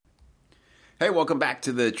Hey, welcome back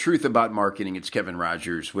to The Truth About Marketing. It's Kevin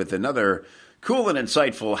Rogers with another cool and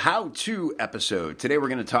insightful how-to episode. Today we're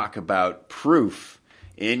going to talk about proof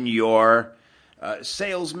in your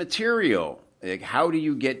sales material. Like, how do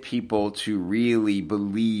you get people to really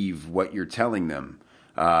believe what you're telling them?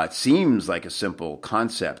 It seems like a simple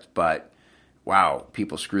concept, but wow,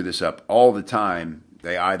 people screw this up all the time.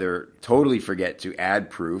 They either totally forget to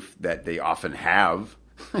add proof that they often have,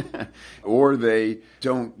 or they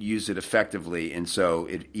don't use it effectively, and so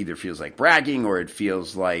it either feels like bragging or it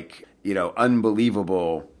feels like,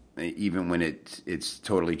 unbelievable, even when it's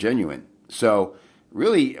totally genuine. So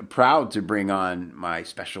really proud to bring on my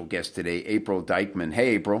special guest today, April Dykman. Hey,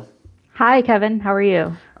 April. Hi, Kevin. How are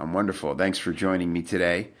you? I'm wonderful. Thanks for joining me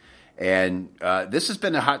today. And this has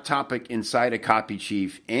been a hot topic inside a Copy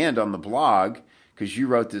Chief and on the blog, because you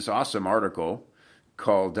wrote this awesome article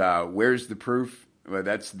called "Where's the Proof?" Well,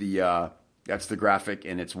 that's the graphic,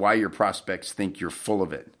 and it's why your prospects think you're full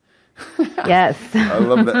of it. Yes. I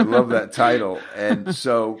love that. I love that title. And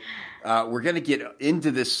so we're going to get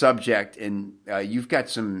into this subject, and you've got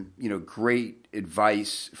some great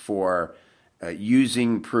advice for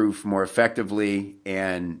using proof more effectively,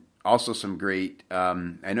 and also some great.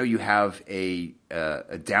 I know you have a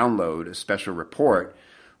download, a special report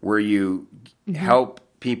where you help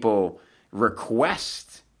people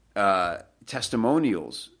request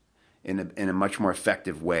testimonials in a much more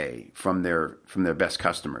effective way from their best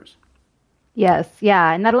customers. Yes,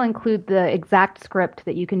 yeah, and that'll include the exact script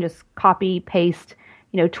that you can just copy, paste,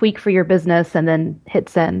 tweak for your business, and then hit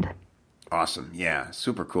send. Awesome, yeah,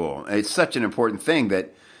 super cool. It's such an important thing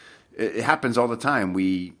that it happens all the time.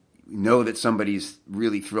 We know that somebody's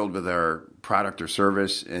really thrilled with our product or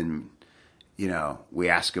service, and we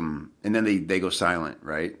ask them, and then they go silent,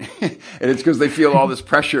 right? And it's because they feel all this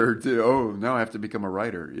pressure to, now I have to become a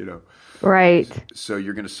writer, Right. So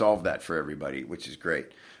you're going to solve that for everybody, which is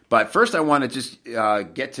great. But first I want to just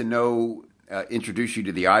get to know, introduce you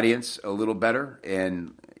to the audience a little better,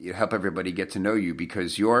 and help everybody get to know you,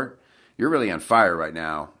 because you're really on fire right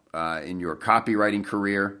now in your copywriting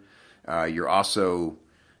career. You're also,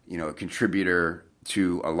 a contributor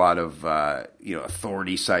to a lot of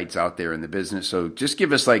authority sites out there in the business. So just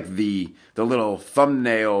give us like the little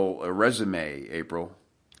thumbnail resume, April.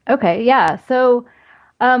 Okay, yeah. So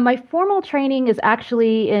my formal training is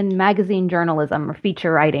actually in magazine journalism or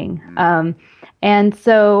feature writing. And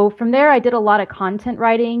so from there, I did a lot of content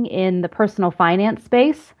writing in the personal finance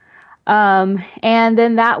space. And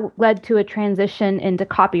then that led to a transition into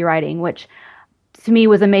copywriting, which to me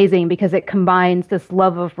was amazing because it combines this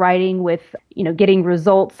love of writing with, getting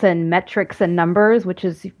results and metrics and numbers, which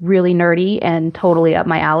is really nerdy and totally up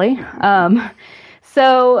my alley.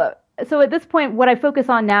 So at this point, what I focus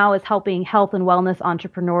on now is helping health and wellness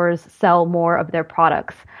entrepreneurs sell more of their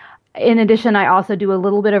products. In addition, I also do a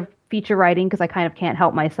little bit of feature writing because I kind of can't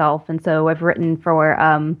help myself. And so I've written for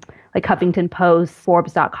like Huffington Post,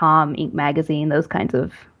 Forbes.com, Inc. magazine, those kinds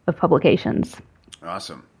of publications.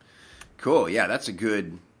 Awesome. Cool. Yeah,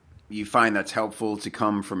 you find that's helpful to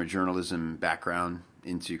come from a journalism background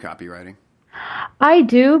into copywriting? I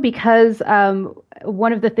do, because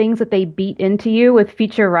one of the things that they beat into you with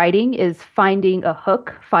feature writing is finding a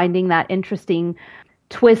hook, finding that interesting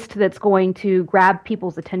twist that's going to grab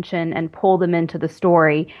people's attention and pull them into the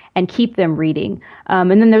story and keep them reading.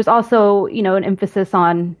 And then there's also, an emphasis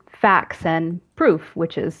on facts and proof,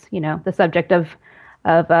 which is, the subject of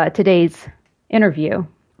today's interview.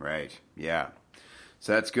 Right. Yeah.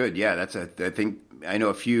 So that's good. Yeah. I think I know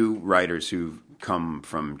a few writers who've come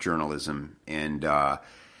from journalism, and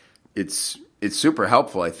it's super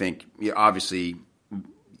helpful. I think obviously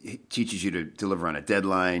it teaches you to deliver on a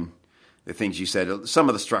deadline. The things you said, some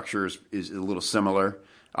of the structures is a little similar,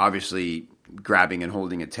 obviously grabbing and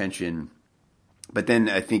holding attention. But then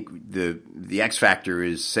I think the X factor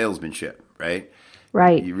is salesmanship, right?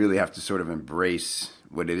 Right. You really have to sort of embrace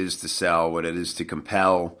what it is to sell, what it is to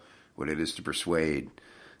compel, what it is to persuade.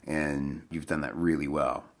 And you've done that really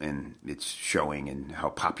well, and it's showing in how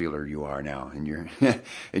popular you are now in your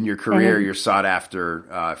in your career. You're sought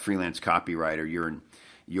after freelance copywriter.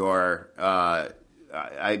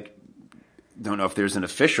 I don't know if there's an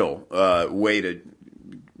official way to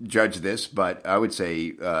judge this, but I would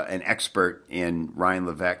say an expert in Ryan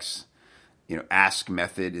Levesque's ask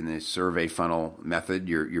method, in the survey funnel method.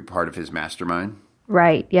 You're part of his mastermind.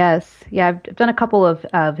 Right. Yes. Yeah. I've done a couple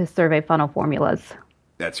of his survey funnel formulas.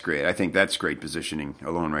 That's great. I think that's great positioning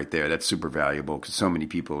alone right there. That's super valuable because so many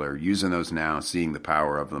people are using those now, seeing the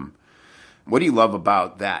power of them. What do you love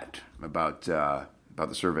about that, about the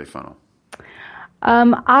survey funnel?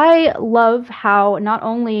 I love how not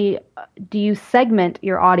only do you segment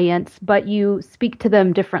your audience, but you speak to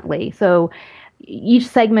them differently. So each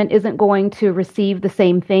segment isn't going to receive the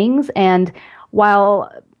same things. And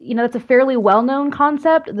while, that's a fairly well-known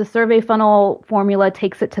concept, the survey funnel formula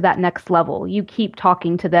takes it to that next level. You keep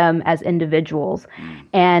talking to them as individuals.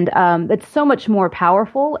 And it's so much more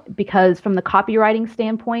powerful because from the copywriting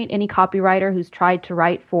standpoint, any copywriter who's tried to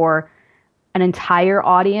write for an entire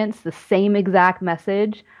audience, the same exact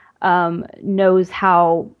message, knows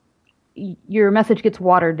how your message gets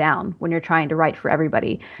watered down when you're trying to write for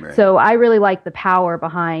everybody. Right. So I really like the power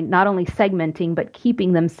behind not only segmenting, but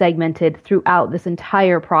keeping them segmented throughout this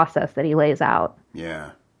entire process that he lays out.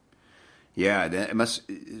 Yeah. Yeah, it's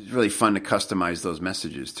really fun to customize those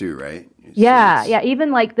messages too, right? Yeah.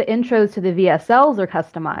 Even like the intros to the VSLs are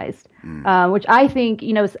customized, which I think,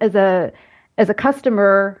 as a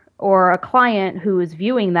customer or a client who is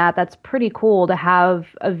viewing that's pretty cool to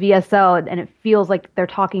have a VSL and it feels like they're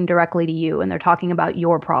talking directly to you and they're talking about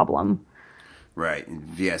your problem. Right. And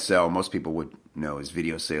VSL, most people would know is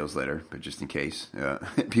video sales letter, but just in case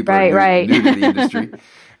people are new to the industry.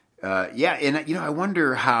 And I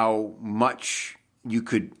wonder how much you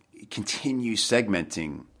could continue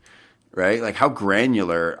segmenting, right? Like how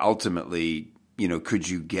granular ultimately, could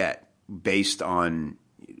you get based on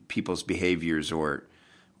people's behaviors or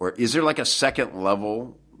is there like a second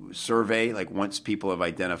level survey? Like once people have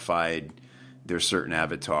identified their certain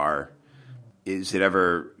avatar, is it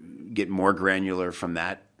ever get more granular from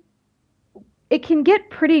that? It can get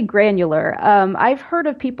pretty granular. I've heard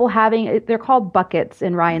of people they're called buckets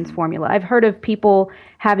in Ryan's formula. I've heard of people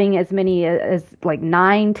having as many as like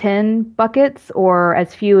 9, 10 buckets or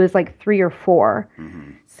as few as like 3 or 4.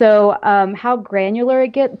 Mm-hmm. So how granular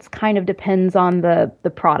it gets kind of depends on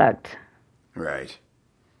the product. Right.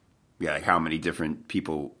 Yeah, like how many different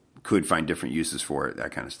people could find different uses for it,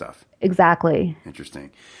 that kind of stuff. Exactly. Interesting.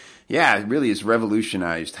 Yeah, it really has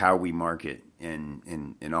revolutionized how we market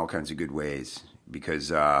in all kinds of good ways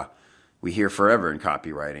because we hear forever in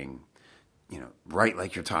copywriting, write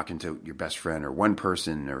like you're talking to your best friend or one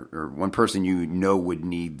person or one person would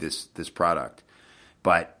need this product.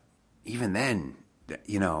 But even then,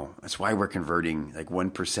 that's why we're converting. Like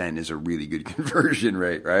 1% is a really good conversion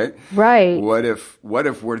rate, right? Right. What if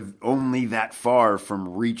we're only that far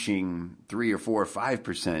from reaching 3 or 4 or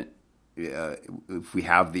 5%? If we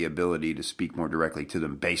have the ability to speak more directly to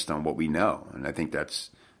them based on what we know, and I think that's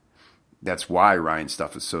why Ryan's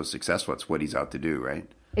stuff is so successful. It's what he's out to do, right?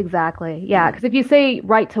 Exactly. Yeah, because if you say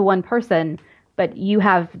write to one person, but you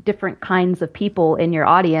have different kinds of people in your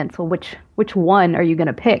audience, well, which one are you going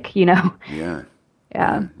to pick? Yeah.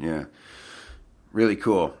 Really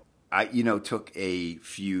cool. I, took a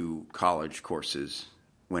few college courses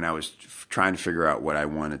when I was trying to figure out what I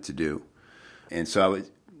wanted to do. And so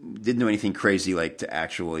didn't do anything crazy like to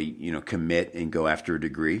actually, commit and go after a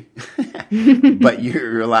degree. But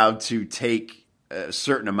you're allowed to take a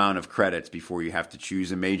certain amount of credits before you have to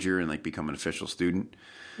choose a major and like become an official student.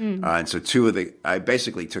 And so I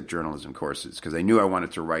basically took journalism courses because I knew I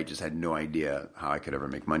wanted to write, just had no idea how I could ever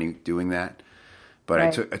make money doing that. But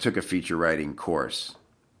right. I took a feature writing course.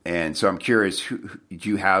 And so I'm curious, do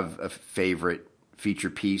you have a favorite feature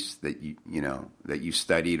piece that that you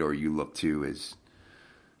studied or you look to as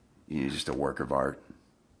just a work of art?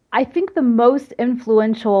 I think the most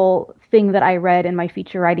influential thing that I read in my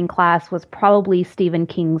feature writing class was probably Stephen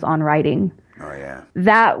King's On Writing. Oh yeah.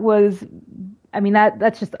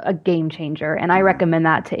 That's just a game changer. And I recommend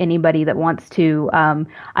that to anybody that wants to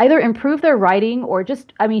either improve their writing or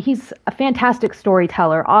he's a fantastic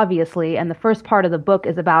storyteller, obviously. And the first part of the book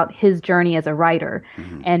is about his journey as a writer.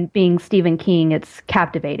 Mm-hmm. And being Stephen King, it's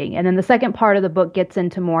captivating. And then the second part of the book gets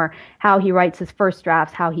into more how he writes his first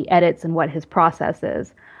drafts, how he edits, and what his process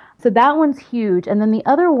is. So that one's huge. And then the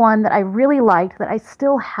other one that I really liked that I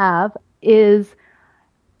still have is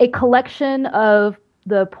a collection of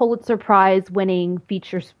the Pulitzer Prize winning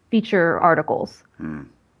feature articles.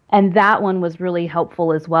 And that one was really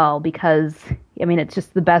helpful as well because it's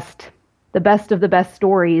just the best of the best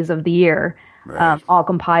stories of the year, right. All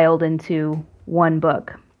compiled into one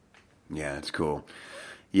book. Yeah, that's cool.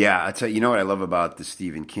 Yeah, I tell you, what I love about the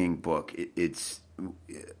Stephen King book, it's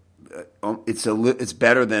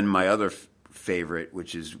better than my other favorite,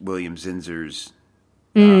 which is William Zinzer's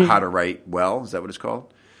How to Write Well. Is that what it's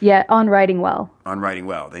called? Yeah, On Writing Well. On Writing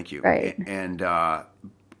Well, thank you. Right. And I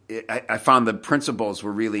found the principles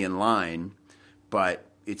were really in line, but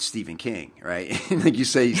it's Stephen King, right? Like you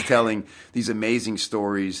say, he's telling these amazing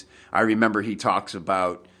stories. I remember he talks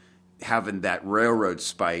about having that railroad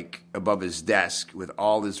spike above his desk with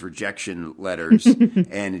all his rejection letters,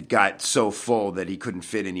 and it got so full that he couldn't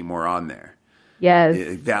fit any more on there.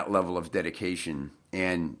 Yes. That level of dedication.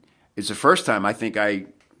 And it's the first time I think I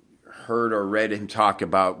heard or read him talk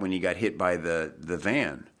about when he got hit by the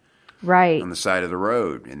van right on the side of the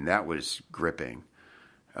road, and that was gripping.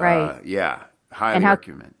 Right. Yeah, highly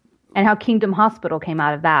recommend. And how Kingdom Hospital came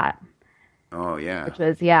out of that. Oh, yeah. Which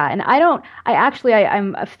was, yeah. And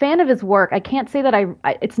I'm a fan of his work. I can't say that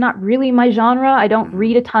it's not really my genre. I don't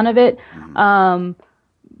read a ton of it.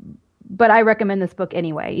 But I recommend this book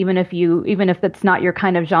anyway. Even if it's not your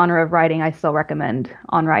kind of genre of writing, I still recommend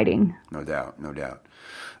On Writing. No doubt.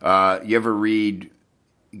 You ever read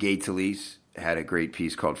Gay Talese? Had a great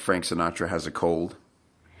piece called Frank Sinatra Has a Cold.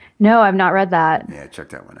 No, I've not read that. Yeah, check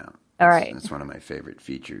that one out. All right. That's one of my favorite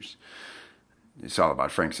features. It's all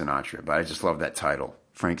about Frank Sinatra, but I just love that title.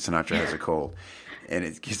 Frank Sinatra Has a Cold.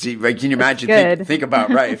 And can you imagine, think about,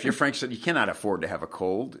 right, if you're Frank Sinatra, you cannot afford to have a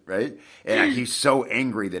cold, right? And he's so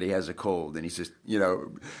angry that he has a cold, and he's just,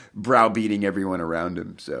 browbeating everyone around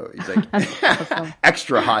him. So he's like awesome.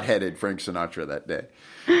 Extra hot-headed Frank Sinatra that day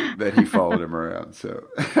that he followed him around. So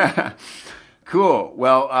cool.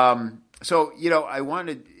 Well, I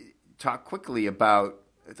wanted to talk quickly about,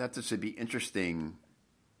 I thought this would be interesting,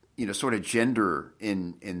 sort of gender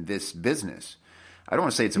in this business. I don't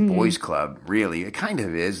want to say it's a boys' club, really. It kind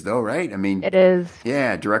of is, though, right? I mean, it is.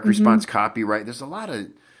 Yeah, direct response copyright. There's a lot of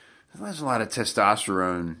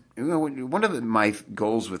testosterone. One of my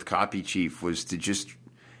goals with Copy Chief was to just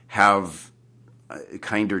have a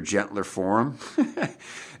kinder, gentler forum.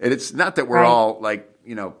 And it's not that we're all like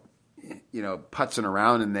putzing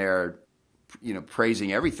around in there,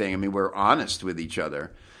 praising everything. I mean, we're honest with each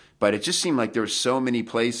other. But it just seemed like there were so many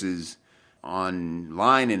places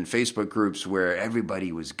online and Facebook groups where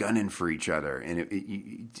everybody was gunning for each other, and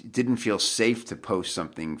it didn't feel safe to post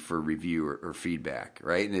something for review or feedback,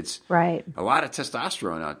 right? And it's a lot of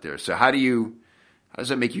testosterone out there. So how does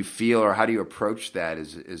that make you feel, or how do you approach that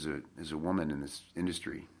as a woman in this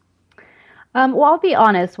industry? Well, I'll be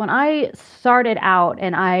honest. When I started out,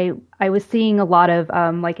 and I was seeing a lot of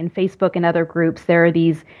like in Facebook and other groups, there are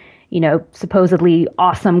these supposedly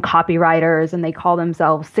awesome copywriters, and they call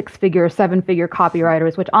themselves 6-figure, 7-figure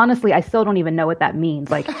copywriters, which honestly, I still don't even know what that means.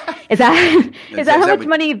 Like, is that how much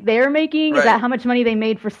money they're making? Right. Is that how much money they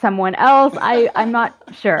made for someone else? I'm not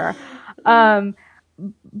sure.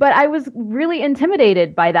 But I was really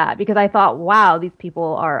intimidated by that because I thought, wow, these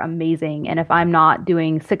people are amazing. And if I'm not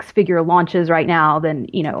doing 6-figure launches right now, then,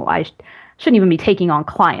 I shouldn't even be taking on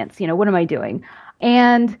clients. What am I doing?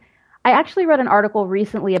 And I actually read an article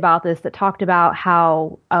recently about this that talked about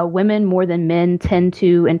how women more than men tend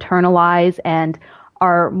to internalize and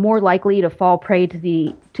are more likely to fall prey to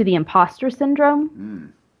the imposter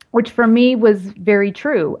syndrome, which for me was very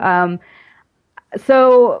true.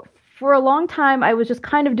 So for a long time, I was just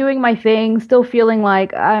kind of doing my thing, still feeling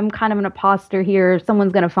like I'm kind of an imposter here.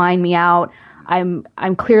 Someone's going to find me out. I'm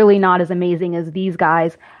clearly not as amazing as these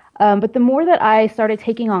guys. But the more that I started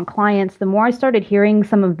taking on clients, the more I started hearing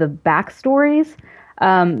some of the backstories.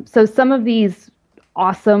 So some of these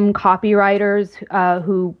awesome copywriters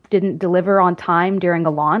who didn't deliver on time during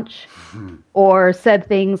a launch or said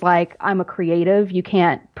things like, I'm a creative, you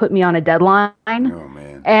can't put me on a deadline. Oh,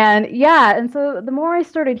 man. And so the more I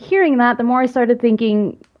started hearing that, the more I started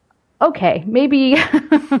thinking, okay, maybe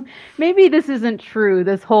this isn't true.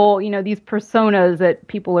 This whole, these personas that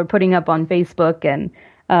people are putting up on Facebook and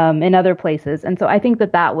in other places. And so I think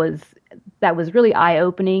that was really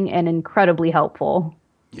eye-opening and incredibly helpful.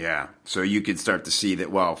 Yeah. So you could start to see that,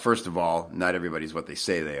 well, first of all, not everybody's what they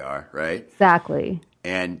say they are, right? Exactly.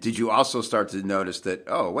 And did you also start to notice that,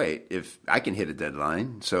 oh, wait, if I can hit a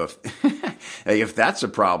deadline, so if that's a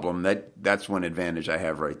problem, that's one advantage I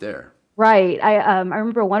have right there. Right. I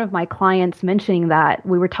remember one of my clients mentioning that.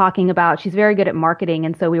 We were talking about, she's very good at marketing,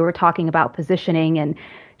 and so we were talking about positioning, and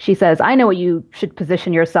she says, I know what you should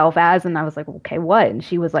position yourself as. And I was like, okay, what? And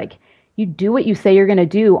she was like, you do what you say you're going to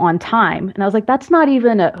do on time. And I was like, that's not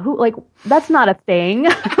even that's not a thing.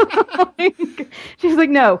 She's like,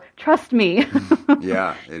 no, trust me.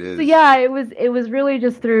 Yeah, it is. So yeah, it was really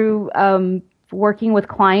just through working with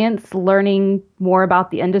clients, learning more about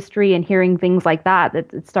the industry and hearing things like that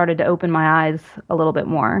it started to open my eyes a little bit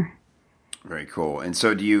more. Very cool. And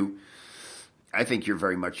so I think you're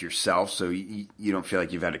very much yourself, so you don't feel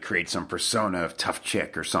like you've had to create some persona of tough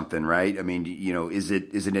chick or something, right? I mean, is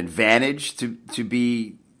it an advantage to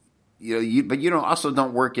be, but you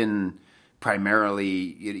don't work in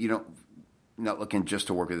primarily, you're not looking just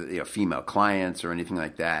to work with female clients or anything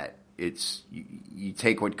like that. you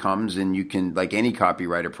take what comes, and you can, like any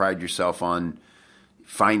copywriter, pride yourself on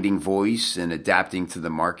finding voice and adapting to the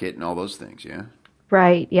market and all those things. Yeah.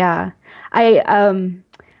 Right. Yeah. I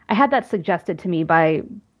had that suggested to me by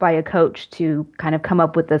a coach to kind of come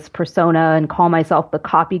up with this persona and call myself the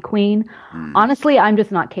copy queen. Honestly, I'm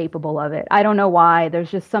just not capable of it. I don't know why.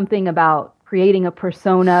 There's just something about creating a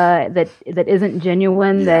persona that isn't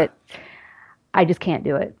genuine that I just can't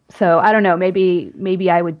do it. So I don't know. Maybe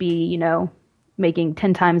I would be, making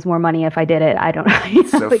 10 times more money if I did it. I don't know.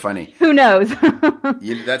 So funny. Who knows?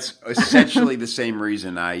 That's essentially the same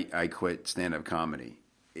reason I quit stand-up comedy.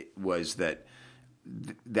 It was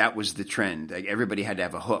that was the trend. Like, everybody had to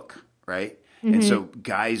have a hook, right? Mm-hmm. And so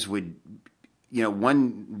guys would,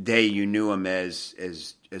 one day you knew him as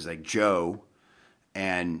like Joe,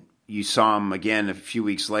 and you saw him again a few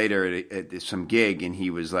weeks later at some gig, and he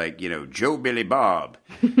was like, Joe Billy Bob.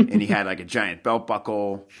 And he had like a giant belt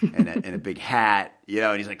buckle and a big hat,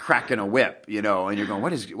 and he's like cracking a whip, and you're going,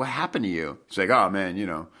 what happened to you? It's like, oh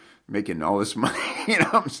man, making all this money,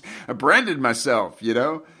 I branded myself,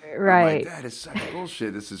 Right. I'm like, that is such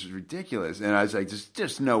bullshit. This is ridiculous. And I was like,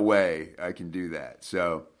 just no way I can do that.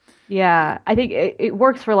 So yeah, I think it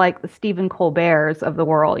works for like the Stephen Colbert's of the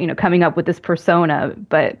world, coming up with this persona.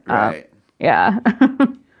 But right. Yeah.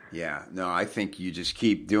 Yeah. No, I think you just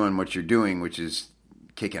keep doing what you're doing, which is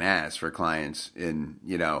kicking ass for clients and,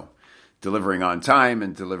 delivering on time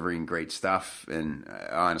and delivering great stuff. And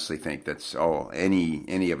I honestly think that's all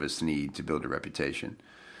any of us need to build a reputation.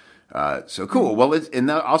 So cool. Well, and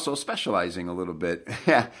also specializing a little bit.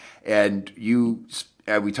 And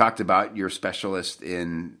we talked about your specialist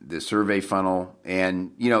in the survey funnel,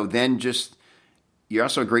 and then just you're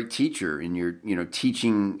also a great teacher, and you're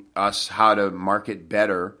teaching us how to market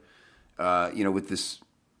better. With this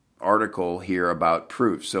article here about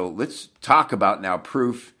proof. So let's talk about now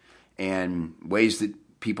proof and ways that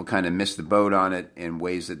people kind of miss the boat on it, and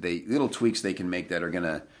ways that little tweaks they can make that are going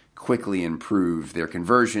to quickly improve their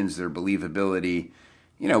conversions, their believability,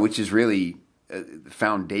 which is really the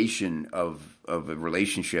foundation of a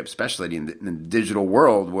relationship, especially in the digital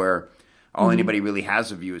world where all anybody really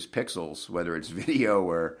has of you is pixels, whether it's video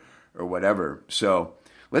or whatever. So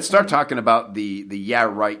let's start talking about the yeah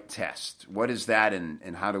right test. What is that,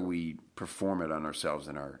 and how do we perform it on ourselves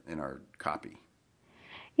in our copy?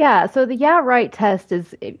 Yeah, so the yeah right test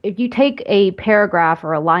is if you take a paragraph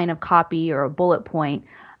or a line of copy or a bullet point,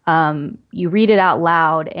 you read it out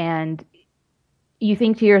loud and you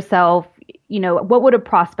think to yourself, what would a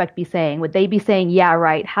prospect be saying? Would they be saying, yeah,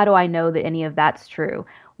 right? How do I know that any of that's true?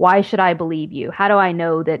 Why should I believe you? How do I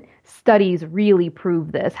know that studies really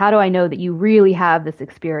prove this? How do I know that you really have this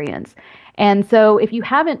experience? And so if you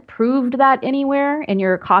haven't proved that anywhere in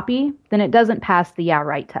your copy, then it doesn't pass the yeah,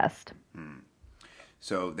 right test.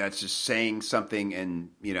 So that's just saying something and,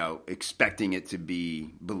 expecting it to be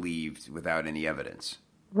believed without any evidence.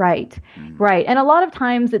 Right. Right. And a lot of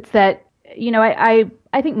times it's that, I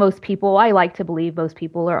think most people, I like to believe most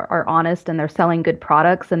people are honest and they're selling good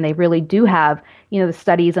products and they really do have, the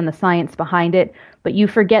studies and the science behind it. But you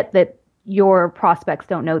forget that your prospects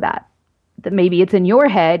don't know that maybe it's in your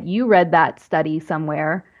head. You read that study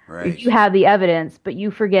somewhere. Right. You have the evidence, but you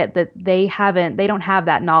forget that they don't have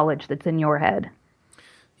that knowledge that's in your head.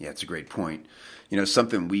 Yeah, it's a great point.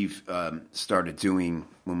 Something we've started doing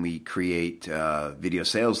when we create video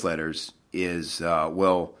sales letters is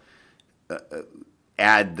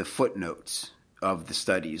add the footnotes of the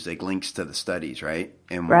studies, like links to the studies, right?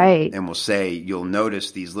 And we'll say, you'll notice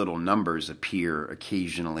these little numbers appear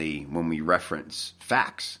occasionally when we reference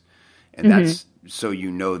facts. And that's so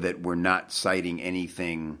that we're not citing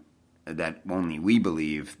anything that only we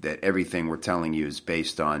believe, that everything we're telling you is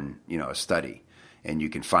based on, a study. And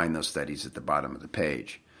you can find those studies at the bottom of the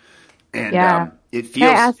page. And it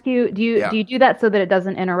feels. Can I ask you, do you do that so that it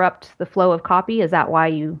doesn't interrupt the flow of copy? Is that why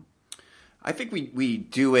you? I think we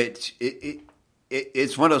do it.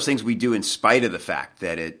 It's one of those things we do in spite of the fact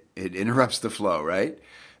that it interrupts the flow, right?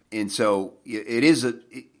 And so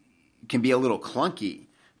it can be a little clunky,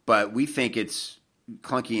 but we think it's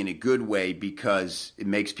clunky in a good way because it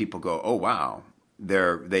makes people go, oh wow,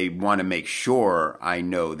 they want to make sure I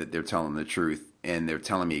know that they're telling the truth. And they're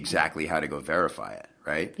telling me exactly how to go verify it,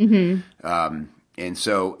 right? Mm-hmm. And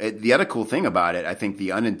so the other cool thing about it, I think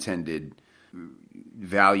the unintended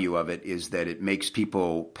value of it is that it makes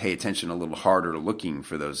people pay attention a little harder looking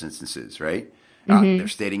for those instances, right? Mm-hmm. They're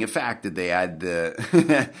stating a fact that they add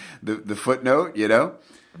the the footnote,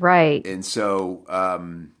 Right. And so,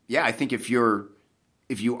 I think if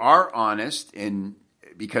you are honest, and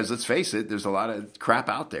because let's face it, there's a lot of crap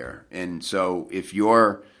out there, and so if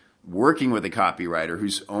you're working with a copywriter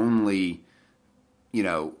who's only,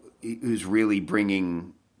 who's really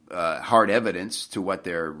bringing hard evidence to what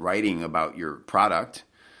they're writing about your product.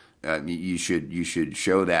 You should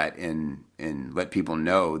show that and let people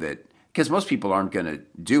know that, because most people aren't going to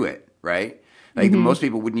do it, right? Like most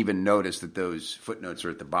people wouldn't even notice that those footnotes are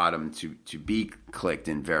at the bottom to be clicked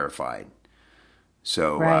and verified.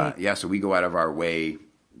 So Right. so we go out of our way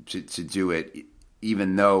to do it,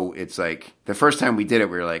 even though it's like the first time we did it,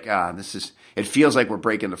 we were like, it feels like we're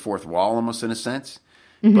breaking the fourth wall almost in a sense,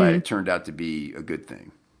 but it turned out to be a good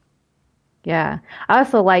thing. Yeah. I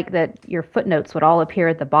also like that your footnotes would all appear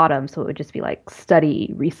at the bottom, so it would just be like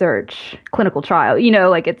study, research, clinical trial.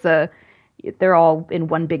 Like they're all in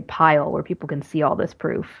one big pile where people can see all this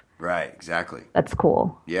proof. Right, exactly. That's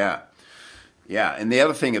cool. Yeah. Yeah, and the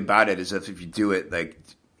other thing about it is that if you do it,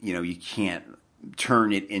 you can't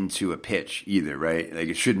turn it into a pitch either, right? Like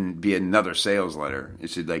it shouldn't be another sales letter. It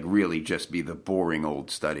should really just be the boring old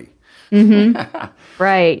study.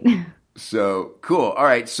 Right. So cool. All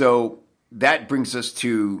right, so that brings us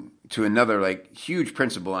to another huge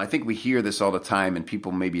principle. And I think we hear this all the time, and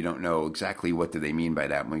people maybe don't know exactly what do they mean by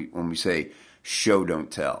that when we say show, don't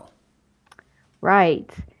tell. Right.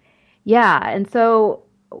 Yeah. And so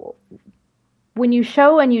when you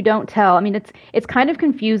show and you don't tell, I mean, it's kind of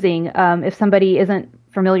confusing if somebody isn't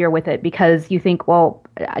familiar with it, because you think, well,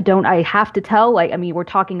 don't I have to tell? We're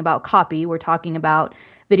talking about copy, we're talking about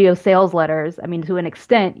video sales letters. I mean, to an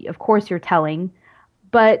extent, of course, you're telling,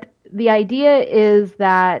 but the idea is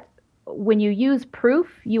that when you use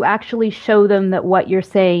proof, you actually show them that what you're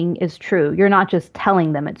saying is true. You're not just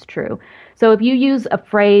telling them it's true. So if you use a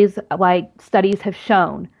phrase like studies have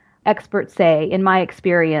shown, experts say, in my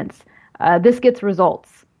experience, this gets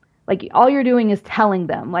results. All you're doing is telling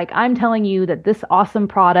them, I'm telling you that this awesome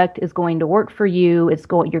product is going to work for you.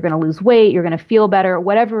 You're going to lose weight. You're going to feel better,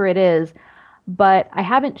 whatever it is. But I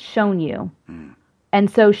haven't shown you. And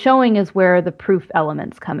so showing is where the proof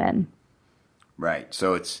elements come in. Right.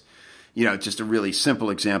 So it's, just a really simple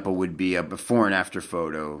example would be a before and after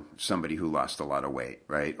photo of somebody who lost a lot of weight,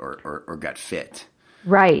 right? Or got fit.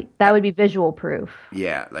 Right. That would be visual proof.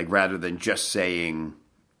 Yeah. Rather than just saying,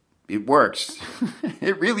 it works.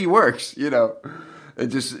 It really works, And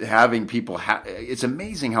just having people it's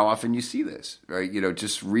amazing how often you see this, right?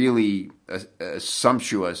 Just really a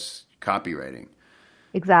sumptuous copywriting.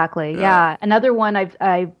 Exactly. Yeah. Another one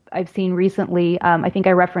I've seen recently, I think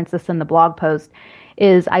I referenced this in the blog post,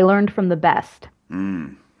 is I learned from the best.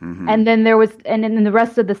 And then in the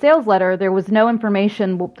rest of the sales letter, there was no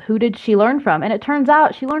information. Well, who did she learn from? And it turns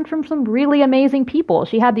out she learned from some really amazing people.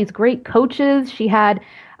 She had these great coaches. She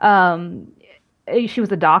was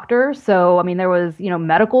a doctor. So, I mean, there was,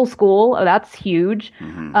 medical school. Oh, that's huge.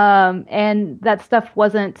 And that stuff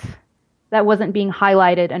wasn't being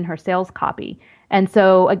highlighted in her sales copy. And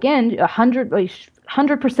so again,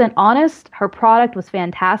 100% honest, her product was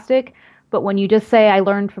fantastic. But when you just say, I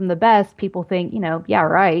learned from the best, people think, yeah,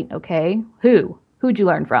 right. Okay. Who'd you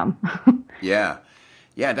learn from? Yeah.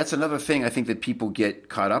 Yeah. That's another thing I think that people get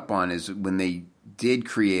caught up on is when they did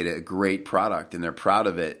create a great product and they're proud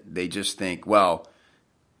of it, they just think, well,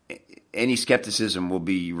 any skepticism will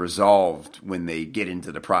be resolved when they get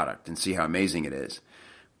into the product and see how amazing it is.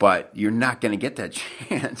 But you're not going to get that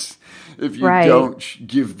chance if you don't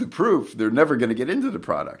give the proof. They're never going to get into the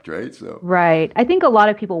product, right? So right. I think a lot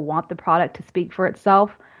of people want the product to speak for itself,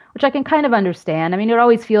 which I can kind of understand. I mean, it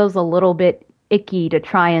always feels a little bit icky to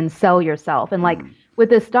try and sell yourself. And with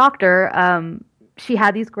this doctor, she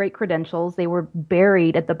had these great credentials. They were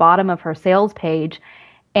buried at the bottom of her sales page.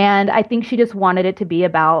 And I think she just wanted it to be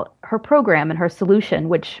about her program and her solution,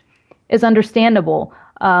 which is understandable.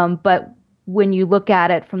 But when you look at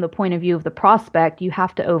it from the point of view of the prospect, you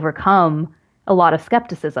have to overcome a lot of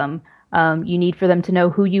skepticism. You need for them to know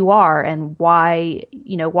who you are and why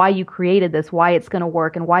you created this, why it's going to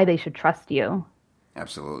work, and why they should trust you.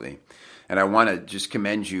 Absolutely. And I want to just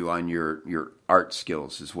commend you on your art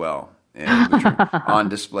skills as well, which are on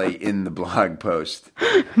display in the blog post.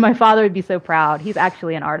 My father would be so proud. He's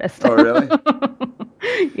actually an artist. Oh, really?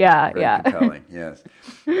 Yeah, Very yeah. compelling, yes.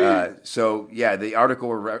 The article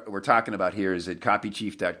we're talking about here is at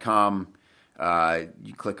copychief.com.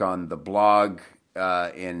 You click on the blog,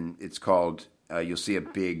 and it's called, you'll see a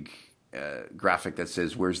big graphic that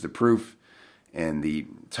says, "Where's the proof?" And the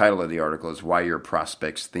title of the article is "Why Your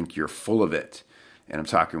Prospects Think You're Full of It." And I'm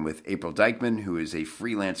talking with April Dykman, who is a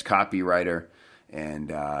freelance copywriter. And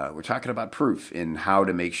we're talking about proof and how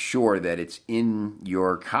to make sure that it's in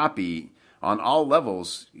your copy on all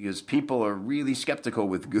levels, because people are really skeptical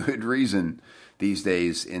with good reason these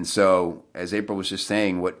days. And so, as April was just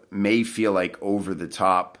saying, what may feel like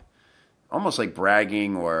over-the-top almost like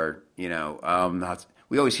bragging or,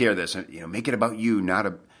 we always hear this, make it about you,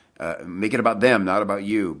 make it about them, not about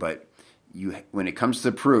you. But when it comes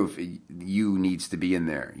to proof, you needs to be in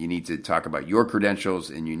there. You need to talk about your credentials,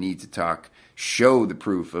 and you need to show the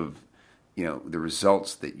proof of, the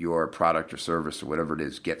results that your product or service or whatever it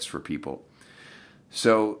is gets for people.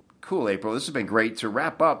 So cool, April. This has been great. To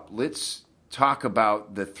wrap up, let's talk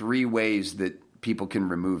about the 3 ways that people can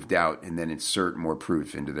remove doubt and then insert more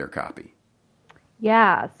proof into their copy.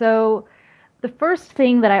 Yeah. So the first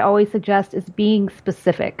thing that I always suggest is being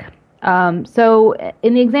specific. So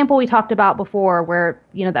in the example we talked about before where,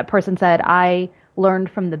 that person said, I learned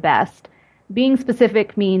from the best, being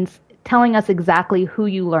specific means telling us exactly who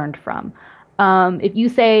you learned from. If you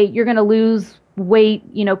say you're going to lose weight,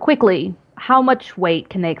 quickly, how much weight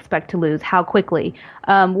can they expect to lose? How quickly?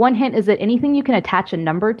 One hint is that anything you can attach a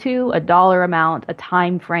number to, a dollar amount, a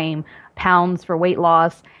time frame, pounds for weight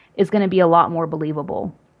loss, is going to be a lot more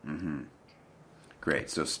believable. Mm-hmm. Great.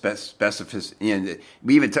 So specificity. And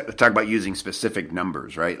we even talk about using specific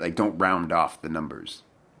numbers, right? Like don't round off the numbers.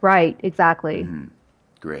 Right. Exactly. Mm-hmm.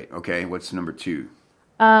 Great. Okay. What's number 2?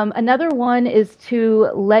 Another one is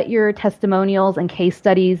to let your testimonials and case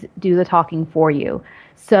studies do the talking for you.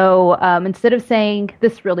 So instead of saying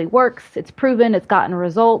this really works, it's proven, it's gotten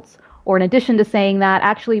results, or in addition to saying that,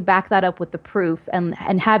 actually back that up with the proof and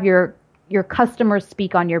have your customers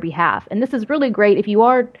speak on your behalf. And this is really great if you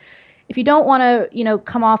don't want to,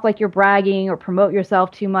 come off like you're bragging or promote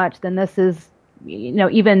yourself too much, then this is,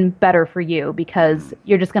 even better for you because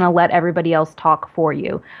you're just going to let everybody else talk for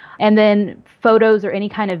you. And then photos or any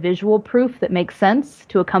kind of visual proof that makes sense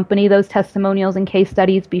to accompany those testimonials and case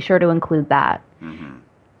studies, be sure to include that. Mm-hmm.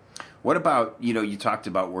 What about, you talked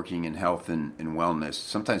about working in health and wellness.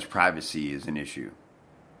 Sometimes privacy is an issue.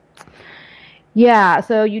 Yeah,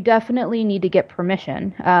 so you definitely need to get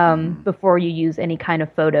permission before you use any kind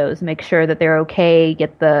of photos. Make sure that they're okay.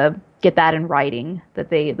 Get that in writing.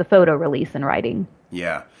 The photo release in writing.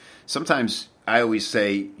 Yeah, sometimes I always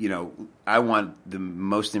say, I want the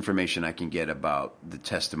most information I can get about the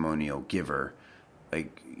testimonial giver,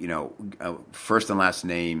 like first and last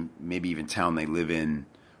name, maybe even town they live in,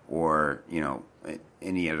 or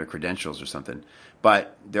any other credentials or something.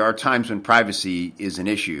 But there are times when privacy is an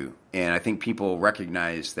issue. And I think people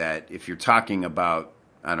recognize that if you're talking about,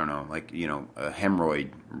 I don't know, like, a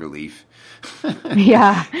hemorrhoid relief,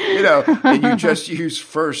 yeah, and you just use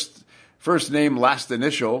first name, last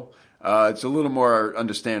initial, it's a little more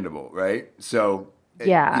understandable, right? So,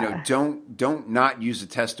 yeah, don't not use a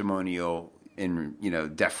testimonial in,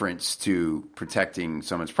 deference to protecting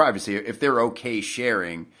someone's privacy. If they're okay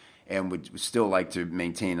sharing and would still like to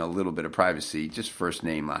maintain a little bit of privacy, just first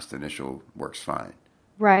name, last initial works fine.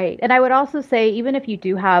 Right. And I would also say, even if you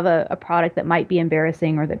do have a product that might be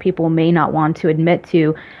embarrassing or that people may not want to admit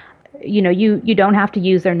to, you don't have to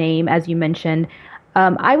use their name, as you mentioned.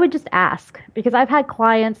 I would just ask, because I've had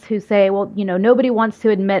clients who say, well, nobody wants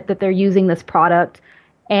to admit that they're using this product.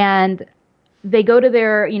 And they go to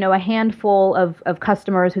their, a handful of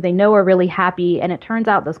customers who they know are really happy. And it turns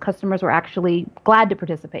out those customers were actually glad to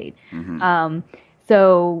participate. Mm-hmm.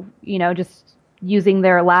 So, just using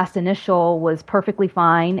their last initial was perfectly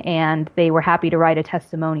fine, and they were happy to write a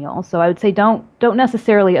testimonial. So I would say don't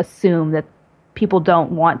necessarily assume that people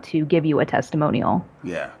don't want to give you a testimonial.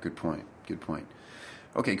 Yeah, good point.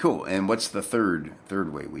 Okay, cool. And what's the third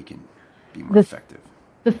way we can be more effective?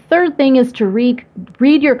 The third thing is to read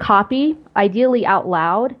your copy, ideally out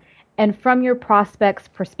loud, and from your prospect's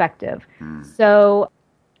perspective. So,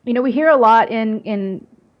 we hear a lot in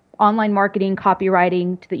online marketing,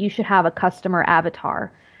 copywriting, that you should have a customer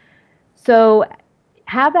avatar. So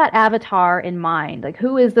have that avatar in mind. Like,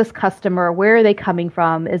 who is this customer? Where are they coming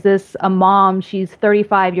from? Is this a mom? She's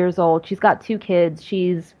 35 years old. She's got 2 kids.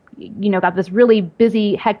 She's, got this really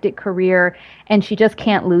busy, hectic career, and she just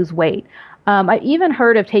can't lose weight. I've even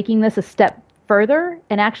heard of taking this a step further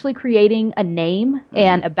and actually creating a name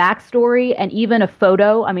and a backstory and even a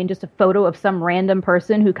photo. I mean, just a photo of some random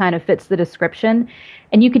person who kind of fits the description.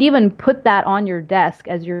 And you could even put that on your desk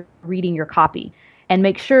as you're reading your copy and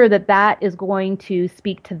make sure that that is going to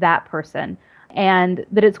speak to that person and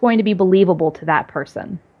that it's going to be believable to that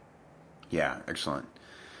person. Yeah, excellent.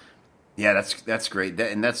 Yeah, that's great.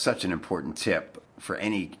 And that's such an important tip for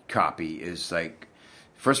any copy is like,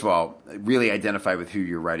 first of all, really identify with who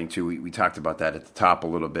you're writing to. We talked about that at the top a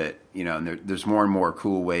little bit, and there's more and more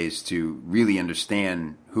cool ways to really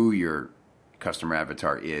understand who your customer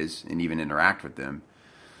avatar is and even interact with them.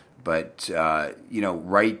 But,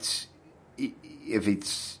 write, if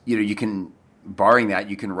it's, you can, barring that,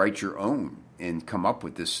 you can write your own and come up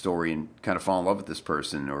with this story and kind of fall in love with this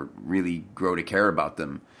person or really grow to care about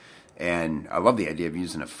them. And I love the idea of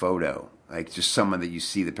using a photo, like just someone that you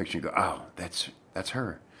see the picture and go, oh, that's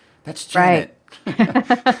her. That's Janet.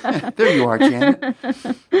 Right. There you are, Janet.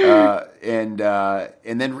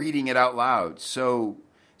 And then reading it out loud. So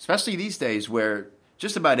especially these days where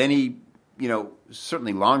just about any,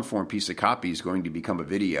 certainly long form piece of copy is going to become a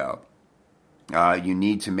video. You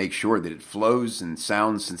need to make sure that it flows and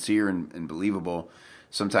sounds sincere and believable.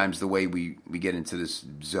 Sometimes the way we get into this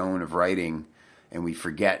zone of writing and we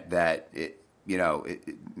forget that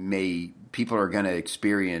people are going to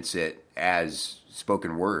experience it as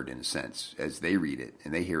spoken word in a sense, as they read it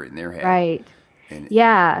and they hear it in their head. Right. And,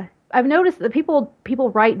 yeah. I've noticed that people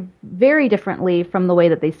write very differently from the way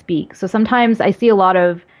that they speak. So sometimes I see a lot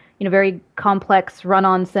of, very complex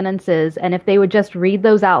run-on sentences, and if they would just read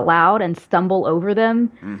those out loud and stumble over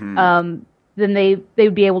them, then they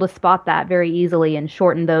would be able to spot that very easily and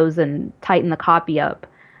shorten those and tighten the copy up.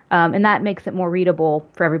 And that makes it more readable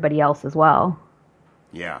for everybody else as well.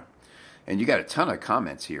 Yeah. And you got a ton of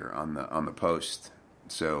comments here on the post.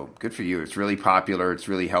 So good for you. It's really popular. It's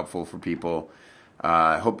really helpful for people.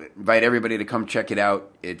 Invite everybody to come check it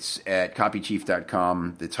out. It's at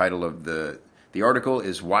copychief.com. The title of the article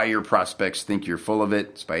is Why Your Prospects Think You're Full of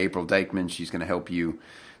It. It's by April Dykman. She's going to help you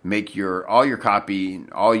make all your copy,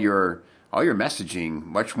 all your messaging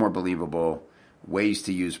much more believable, ways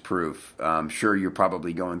to use proof. I'm sure you're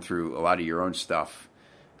probably going through a lot of your own stuff.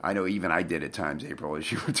 I know even I did at times, April, as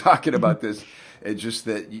you were talking about this. It's just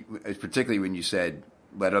that, particularly when you said,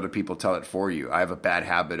 let other people tell it for you. I have a bad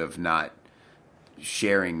habit of not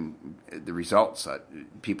sharing the results that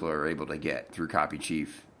people are able to get through Copy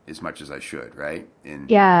Chief as much as I should, right? And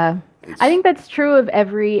yeah. I think that's true of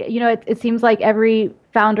every, it seems like every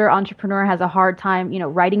founder entrepreneur has a hard time,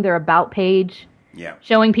 writing their about page,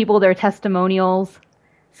 showing people their testimonials.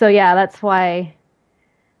 So yeah, that's why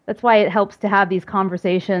it helps to have these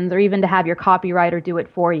conversations or even to have your copywriter do it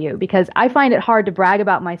for you, because I find it hard to brag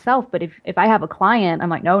about myself. But if I have a client, I'm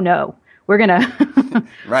like, no, we're going to,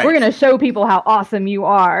 we're going to show people how awesome you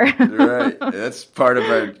are. Right. That's part of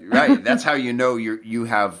it. Right. That's how you know you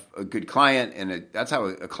have a good client. And that's how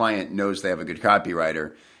a client knows they have a good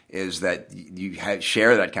copywriter, is that you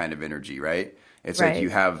share that kind of energy, right? It's like you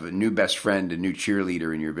have a new best friend, a new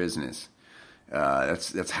cheerleader in your business.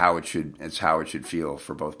 That's how it should feel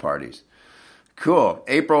for both parties. Cool.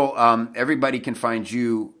 April, everybody can find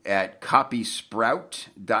you at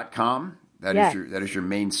copysprout.com. That is your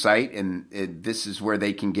main site, and this is where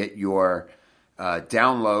they can get your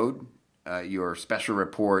download, your special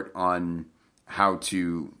report on how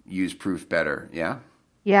to use proof better. Yeah?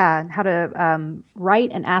 Yeah, how to write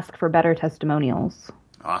and ask for better testimonials.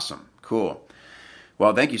 Awesome. Cool.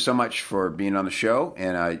 Well, thank you so much for being on the show,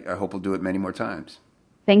 and I hope we'll do it many more times.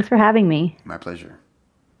 Thanks for having me. My pleasure.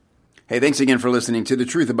 Hey, thanks again for listening to the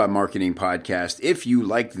Truth About Marketing podcast. If you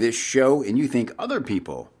like this show and you think other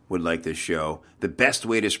people would like this show, the best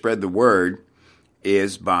way to spread the word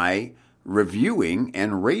is by reviewing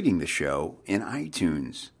and rating the show in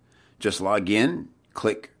iTunes. Just log in,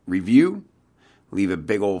 click review, leave a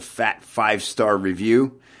big old fat 5-star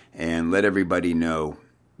review, and let everybody know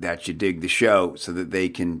that you dig the show so that they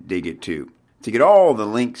can dig it too. To get all the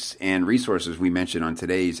links and resources we mentioned on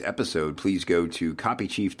today's episode, please go to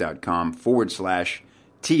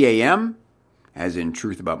copychief.com/TAM, as in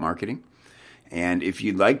Truth About Marketing. And if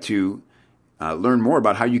you'd like to learn more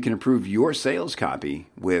about how you can improve your sales copy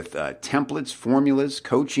with templates, formulas,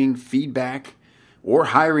 coaching, feedback, or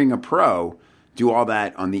hiring a pro, do all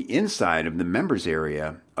that on the inside of the members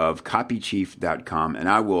area of copychief.com, and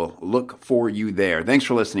I will look for you there. Thanks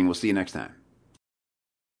for listening. We'll see you next time.